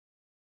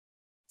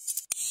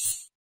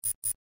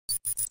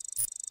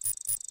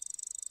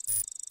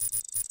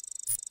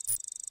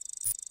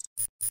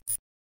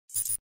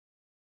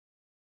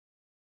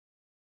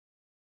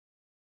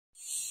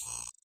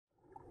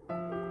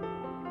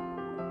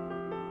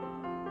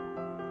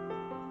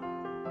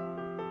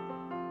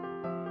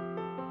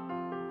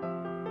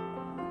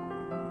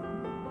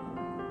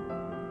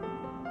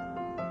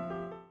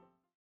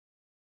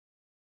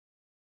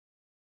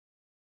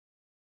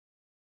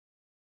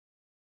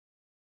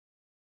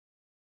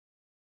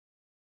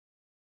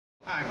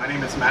Hi, my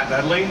name is Matt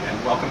Dudley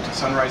and welcome to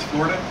Sunrise,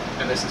 Florida,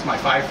 and this is my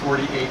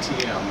 540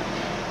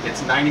 ATM.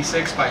 It's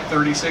 96 by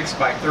 36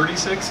 by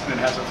 36 and it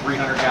has a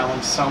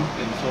 300-gallon sump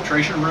in the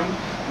filtration room,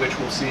 which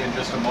we'll see in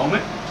just a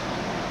moment.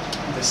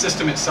 The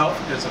system itself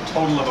is a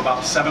total of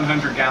about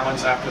 700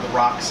 gallons after the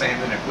rock,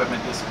 sand, and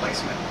equipment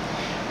displacement.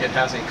 It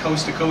has a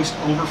coast-to-coast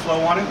overflow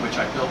on it, which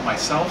I built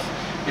myself.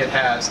 It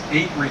has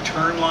 8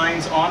 return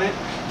lines on it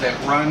that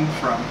run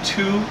from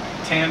 2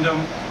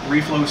 tandem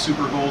Reef2Reef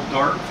Super Gold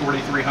Dart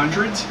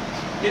 4300s.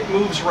 It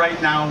moves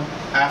right now,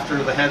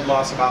 after the head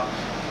loss, about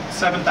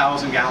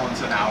 7,000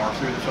 gallons an hour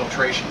through the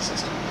filtration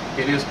system.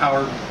 It is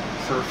powered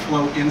for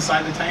flow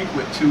inside the tank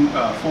with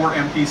 4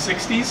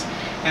 MP60s,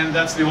 and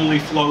that's the only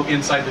flow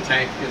inside the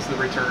tank is the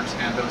returns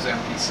and those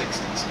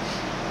MP60s.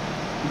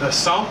 The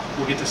sump,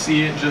 we'll get to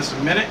see it in just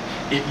a minute.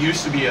 It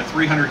used to be a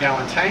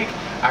 300-gallon tank.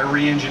 I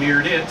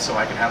re-engineered it so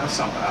I could have a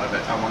sump out of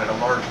it. I wanted a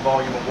large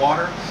volume of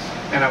water,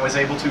 and I was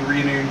able to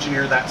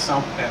re-engineer that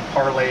sump and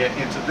parlay it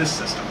into this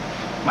system.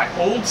 My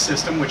old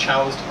system, which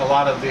housed a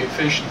lot of the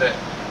fish that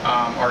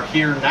are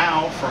here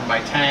now, from my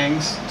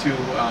tangs to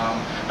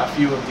a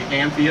few of the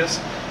amphias,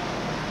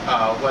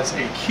 was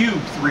a cube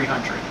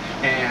 300,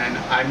 and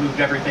I moved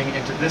everything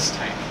into this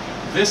tank.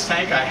 This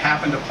tank I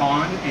happened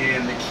upon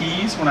in the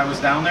Keys when I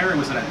was down there. It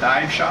was in a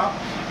dive shop,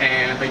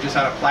 and they just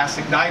had a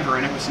plastic diver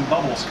in it with some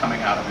bubbles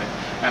coming out of it.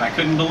 And I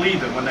couldn't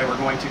believe it when they were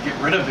going to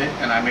get rid of it,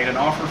 and I made an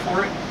offer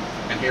for it,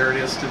 and here it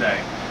is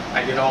today.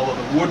 I did all of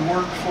the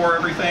woodwork for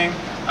everything.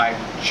 I'm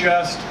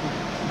just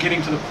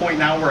getting to the point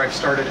now where I've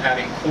started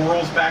adding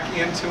corals back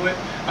into it.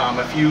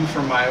 A few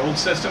from my old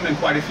system and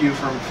quite a few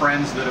from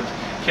friends that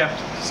have kept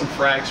some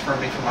frags from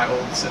me from my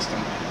old system.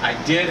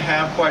 I did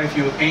have quite a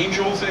few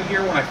angels in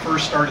here when I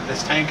first started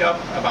this tank up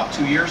about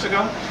 2 years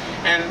ago.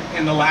 And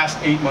in the last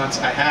 8 months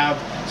I have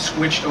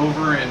switched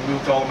over and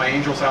moved all of my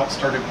angels out,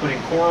 started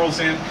putting corals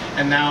in,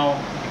 and now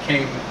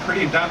became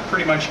pretty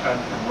much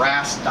a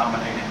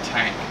wrasse-dominated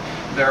tank.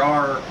 There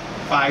are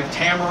 5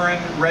 tamarin,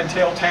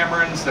 red-tailed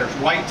tamarins, there's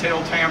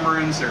white-tailed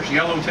tamarins, there's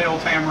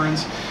yellow-tailed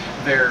tamarins,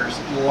 there's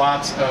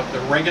lots of the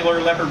regular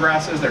leopard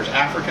grasses, there's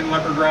African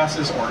leopard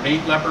grasses,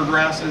 ornate leopard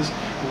grasses,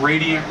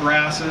 radiant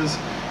wrasses,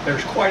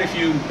 there's quite a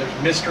few,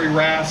 there's mystery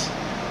wrasse,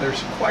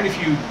 there's quite a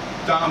few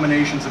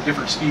dominations of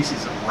different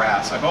species of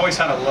wrasse. I've always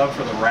had a love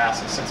for the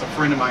wrasses since a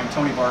friend of mine,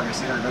 Tony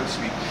Vargas,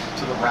 introduced me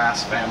to the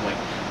wrasse family.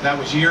 That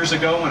was years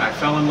ago, and I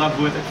fell in love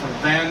with it from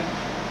then.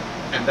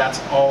 And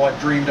that's all I've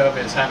dreamed of,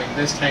 is having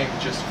this tank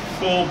just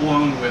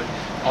full-blown with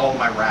all of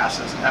my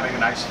wrasses and having a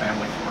nice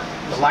family for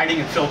it. The lighting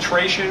and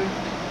filtration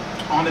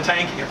on the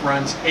tank, it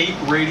runs 8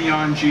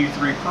 Radion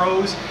G3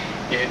 Pros.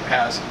 It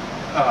has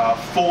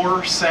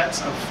 4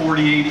 sets of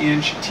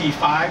 48-inch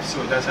T5s,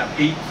 so it does have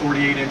 8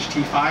 48-inch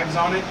T5s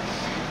on it.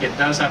 It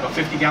does have a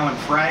 50-gallon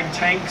frag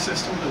tank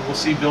system that we'll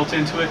see built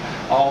into it,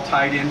 all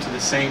tied into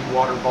the same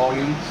water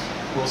volume.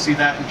 We'll see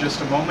that in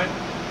just a moment.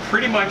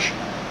 Pretty much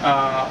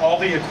all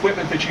the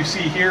equipment that you see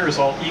here is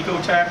all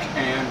Ecotech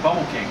and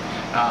Bubble King,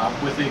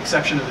 with the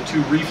exception of the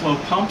 2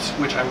 Reef2Reef pumps,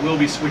 which I will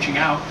be switching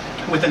out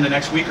within the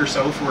next week or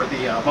so for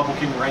the Bubble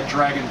King Red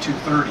Dragon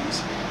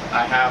 230s.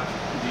 I have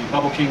the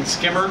Bubble King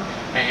skimmer,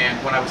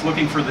 and when I was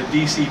looking for the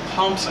DC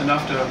pumps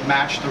enough to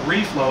match the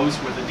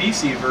Reef2Reefs with the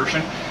DC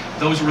version,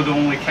 those were the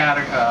only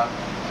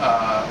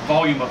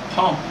volume of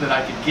pump that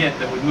I could get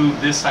that would move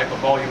this type of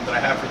volume that I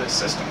have for this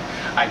system.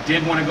 I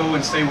did want to go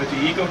and stay with the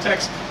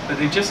Ecotechs, but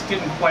they just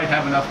didn't quite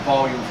have enough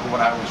volume for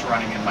what I was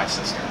running in my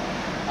system.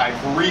 I've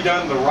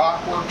redone the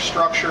rockwork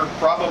structure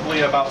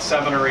probably about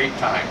 7 or 8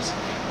 times,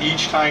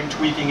 each time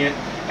tweaking it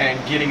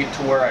and getting it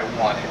to where I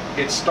want it.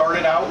 It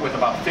started out with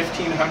about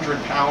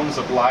 1,500 pounds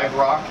of live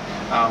rock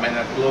and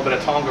a little bit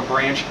of Tonga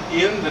branch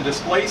in the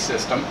display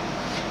system,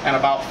 and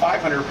about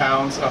 500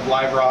 pounds of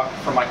live rock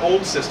from my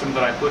old system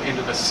that I put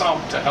into the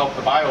sump to help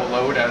the bio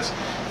load as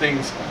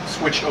things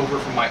switched over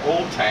from my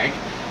old tank.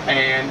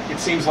 And it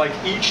seems like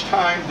each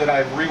time that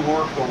I've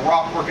reworked the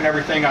rock work and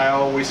everything, I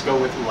always go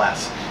with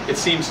less. It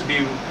seems to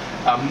be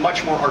a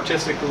much more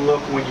artistic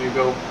look when you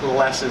go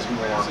less is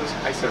more.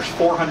 There's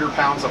 400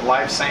 pounds of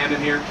live sand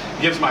in here.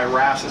 It gives my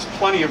wrasses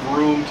plenty of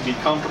room to be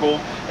comfortable.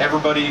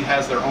 Everybody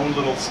has their own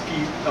little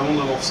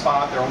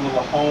spot, their own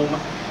little home.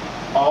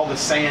 All the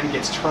sand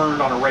gets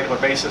turned on a regular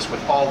basis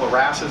with all the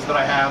wrasses that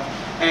I have,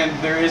 and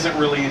there isn't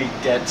really any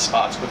dead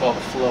spots with all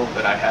the flow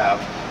that I have.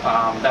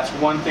 That's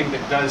one thing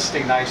that does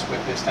stay nice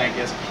with this tank,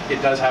 is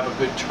it does have a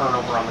good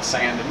turnover on the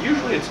sand, and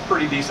usually it's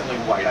pretty decently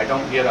white. I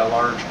don't get a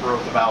large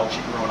growth of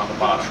algae growing on the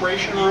bottom. The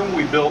filtration room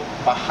we built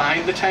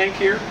behind the tank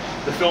here,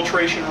 the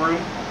filtration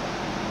room,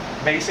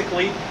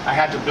 basically I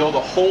had to build a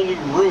whole new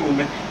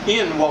room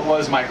in what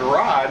was my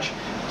garage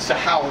to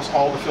house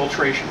all the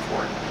filtration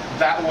for it.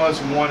 That was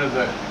one of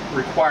the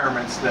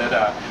requirements that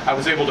I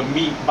was able to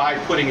meet by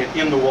putting it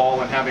in the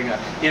wall and having an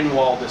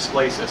in-wall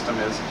display system,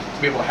 is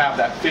to be able to have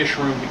that fish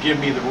room to give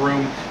me the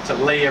room to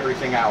lay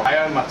everything out. I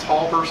am a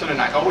tall person, and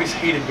I always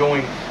hated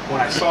going when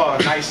I saw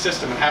a nice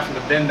system and having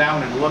to bend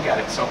down and look at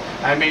it. So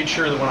I made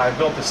sure that when I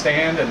built the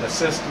stand and the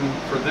system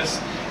for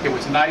this It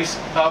was nice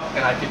up,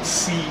 and I could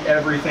see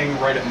everything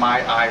right at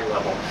my eye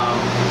level.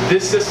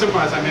 This system,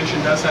 as I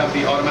mentioned, does have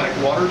the automatic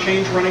water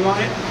change running on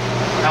it.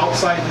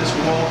 Outside this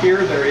wall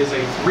here, there is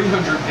a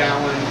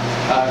 300-gallon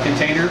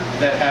container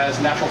that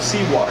has natural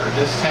seawater.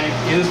 This tank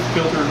is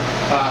filtered,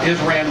 is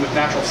ran with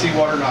natural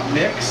seawater, not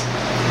mixed.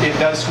 It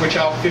does switch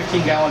out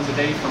 15 gallons a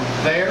day from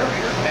there.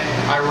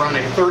 I run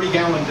a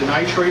 30-gallon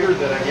denitrator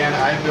that, again,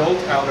 I built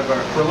out of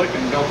acrylic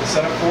and built the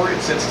setup for it.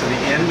 It sits to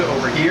the end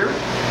over here.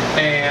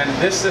 And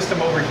this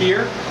system over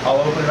here, I'll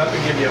open it up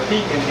and give you a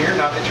peek in here,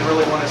 not that you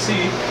really want to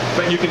see,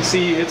 but you can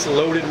see it's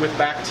loaded with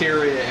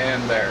bacteria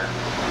in there.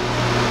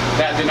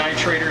 That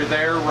denitrator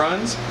there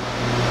runs.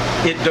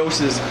 It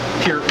doses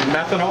pure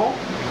methanol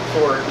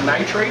for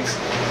nitrates,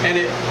 and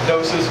it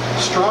doses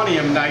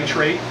strontium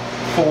nitrate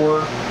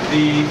for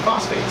the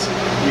phosphates.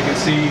 You can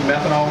see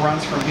methanol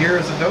runs from here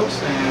as a dose,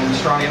 and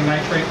strontium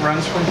nitrate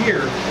runs from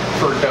here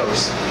for a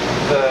dose.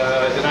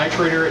 The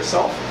denitrator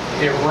itself,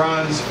 it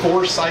runs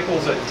 4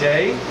 cycles a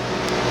day.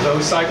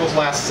 Those cycles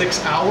last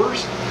 6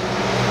 hours.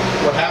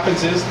 What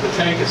happens is the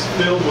tank is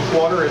filled with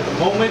water at the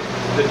moment.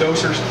 The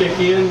dosers kick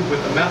in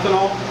with the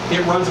methanol.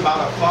 It runs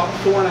about a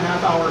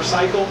 4.5-hour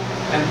cycle,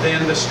 and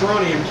then the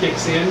strontium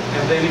kicks in,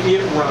 and then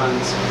it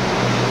runs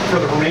for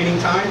the remaining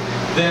time.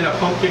 Then a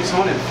pump kicks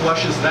on and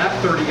flushes that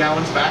 30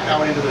 gallons back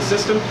out into the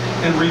system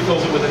and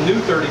refills it with a new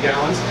 30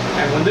 gallons.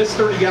 And when this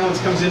 30 gallons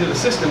comes into the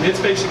system,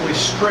 it's basically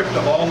stripped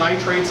of all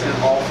nitrates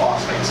and all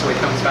phosphates. So it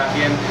comes back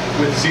in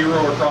with 0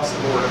 across the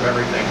board of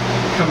everything.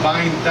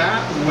 Combine that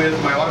with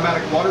my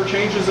automatic water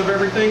changes of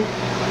everything,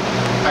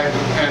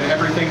 and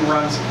everything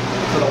runs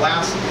for the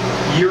last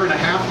 1.5 years,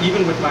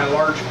 even with my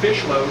large fish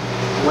load,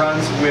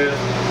 runs with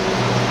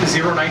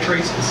 0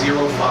 nitrates,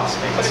 0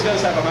 phosphates. But it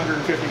does have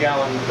 150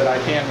 gallons that I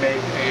can make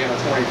in a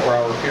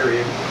 24-hour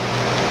period.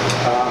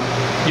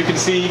 You can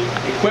see,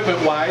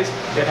 equipment-wise,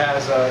 it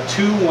has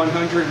 2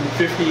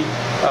 150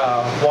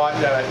 watt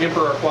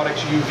Emperor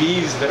Aquatics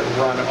UVs that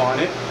run on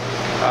it.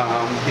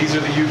 These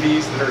are the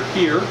UVs that are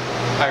here.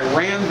 I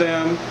ran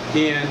them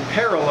in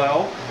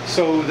parallel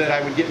so that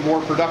I would get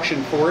more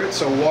production for it,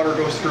 so water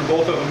goes through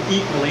both of them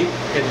equally.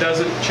 It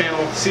doesn't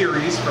channel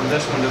series from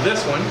this one to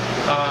this one.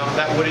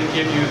 That wouldn't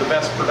give you the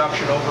best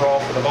production overall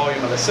for the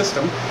volume of the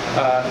system.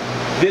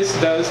 This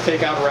does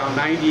take out around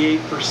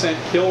 98%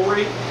 kill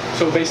rate,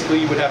 so basically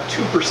you would have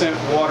 2%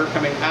 water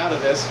coming out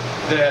of this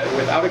that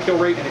without a kill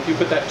rate, and if you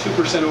put that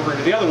 2% over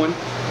into the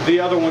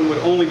other one would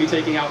only be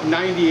taking out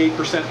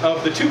 98%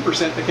 of the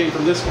 2% that came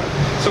from this one.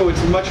 So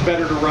it's much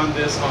better to run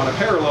this on a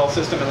parallel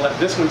system and let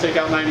this one take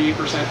out 98%,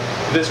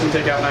 this one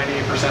take out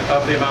 98%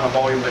 of the amount of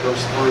volume that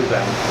goes through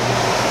them.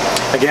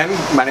 Again,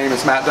 my name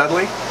is Matt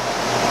Dudley.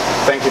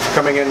 Thank you for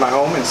coming in my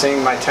home and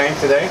seeing my tank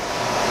today.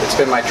 It's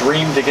been my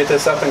dream to get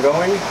this up and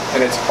going,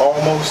 and it's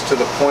almost to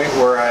the point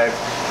where I've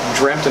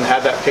dreamt and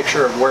had that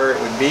picture of where it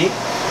would be.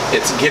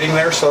 It's getting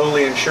there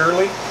slowly and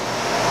surely.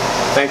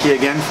 Thank you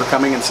again for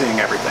coming and seeing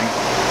everything.